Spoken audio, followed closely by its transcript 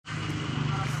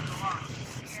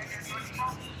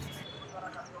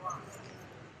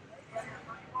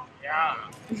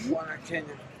wana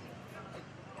Kenya.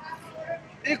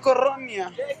 Iko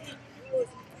Romia.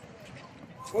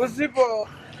 Usipo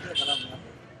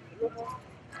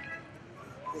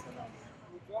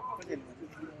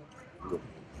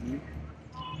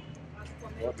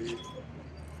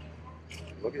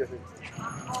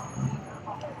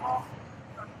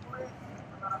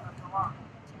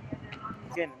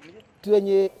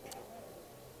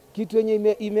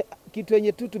kitu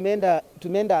yenye tu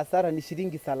tumeenda hasara ni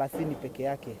shilingi 30 peke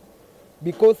yake,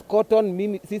 because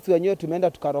cotton, sisi wenyewe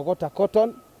tumeenda tukarogota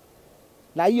cotton,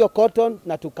 na hiyo cotton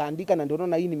na tukaandika, na ndio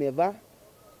unaona hii nimevaa.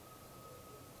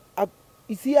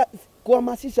 Isia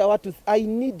kuhamasisha watu, I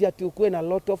need ya tukue na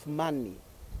lot of money.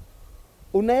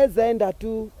 Unaweza enda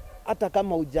tu hata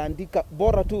kama hujaandika,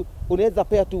 bora tu unaweza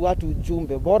pea tu watu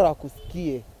ujumbe, bora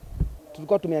wakusikie.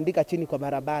 Tulikuwa tumeandika chini kwa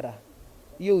barabara.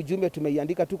 Hiyo ujumbe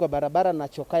tumeiandika tu kwa barabara na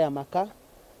choka ya makaa.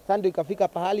 Sasa ndio ikafika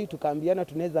pahali tukaambiana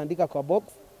tunaweza andika kwa box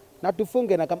na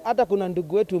tufunge, na kama hata kuna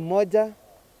ndugu wetu mmoja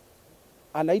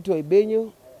anaitwa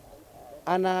Ibenyo,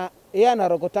 yeye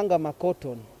anarogotanga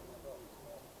makoton.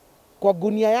 Kwa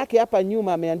gunia yake hapa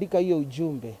nyuma ameandika hiyo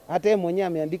ujumbe. Hata yeye mwenyewe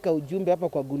ameandika ujumbe hapa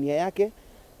kwa gunia yake,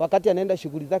 wakati anaenda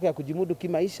shughuli zake ya kujimudu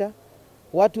kimaisha,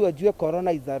 watu wajue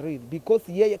corona is a real,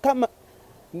 because yeye kama,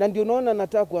 na ndio unaona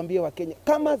nataka kuambia Wakenya,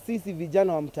 kama sisi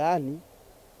vijana wa mtaani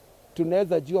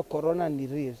tunaweza jua corona ni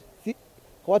real,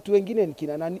 watu wengine ni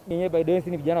kina nani? Yeye by the way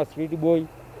ni vijana wa street boy.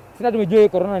 Sina tumejua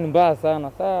corona ni mbaya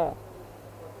sana. Sasa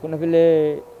kuna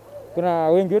vile kuna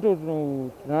wengi wetu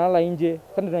tunalala nje.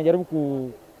 Sasa tunajaribu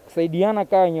kusaidiana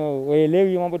kama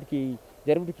waelewi mambo,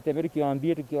 tukijaribu tukitembea,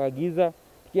 tukiwaambia, tukiwaagiza,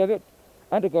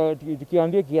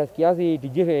 tukiwaambia kiasi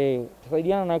tujue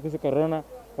tusaidiana na kuhusu corona,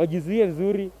 wajizuie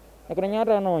vizuri. Na kuna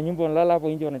hata wana wanyumba wanalala hapo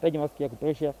nje wanahitaji maski ya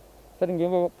kutosha. Sasa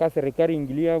ningeomba kwa serikali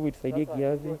ingilia hapo itusaidie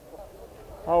kiasi.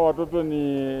 Hawa watoto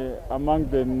ni among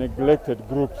the neglected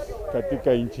groups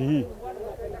katika nchi hii.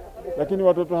 Lakini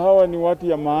watoto hawa ni watu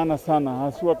ya maana sana,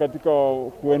 haswa katika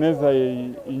kueneza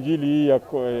injili hii ya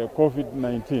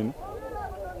Covid-19.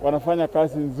 Wanafanya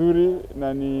kazi nzuri,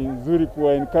 na ni nzuri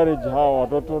kuwa encourage hawa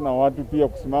watoto na watu pia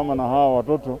kusimama na hawa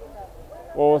watoto,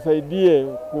 wawasaidie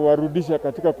kuwarudisha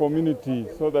katika community,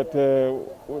 so that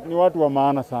ni watu wa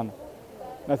maana sana.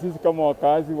 Na sisi kama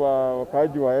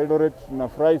wakaaji wa Eldoret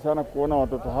tunafurahi sana kuona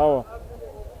watoto hawa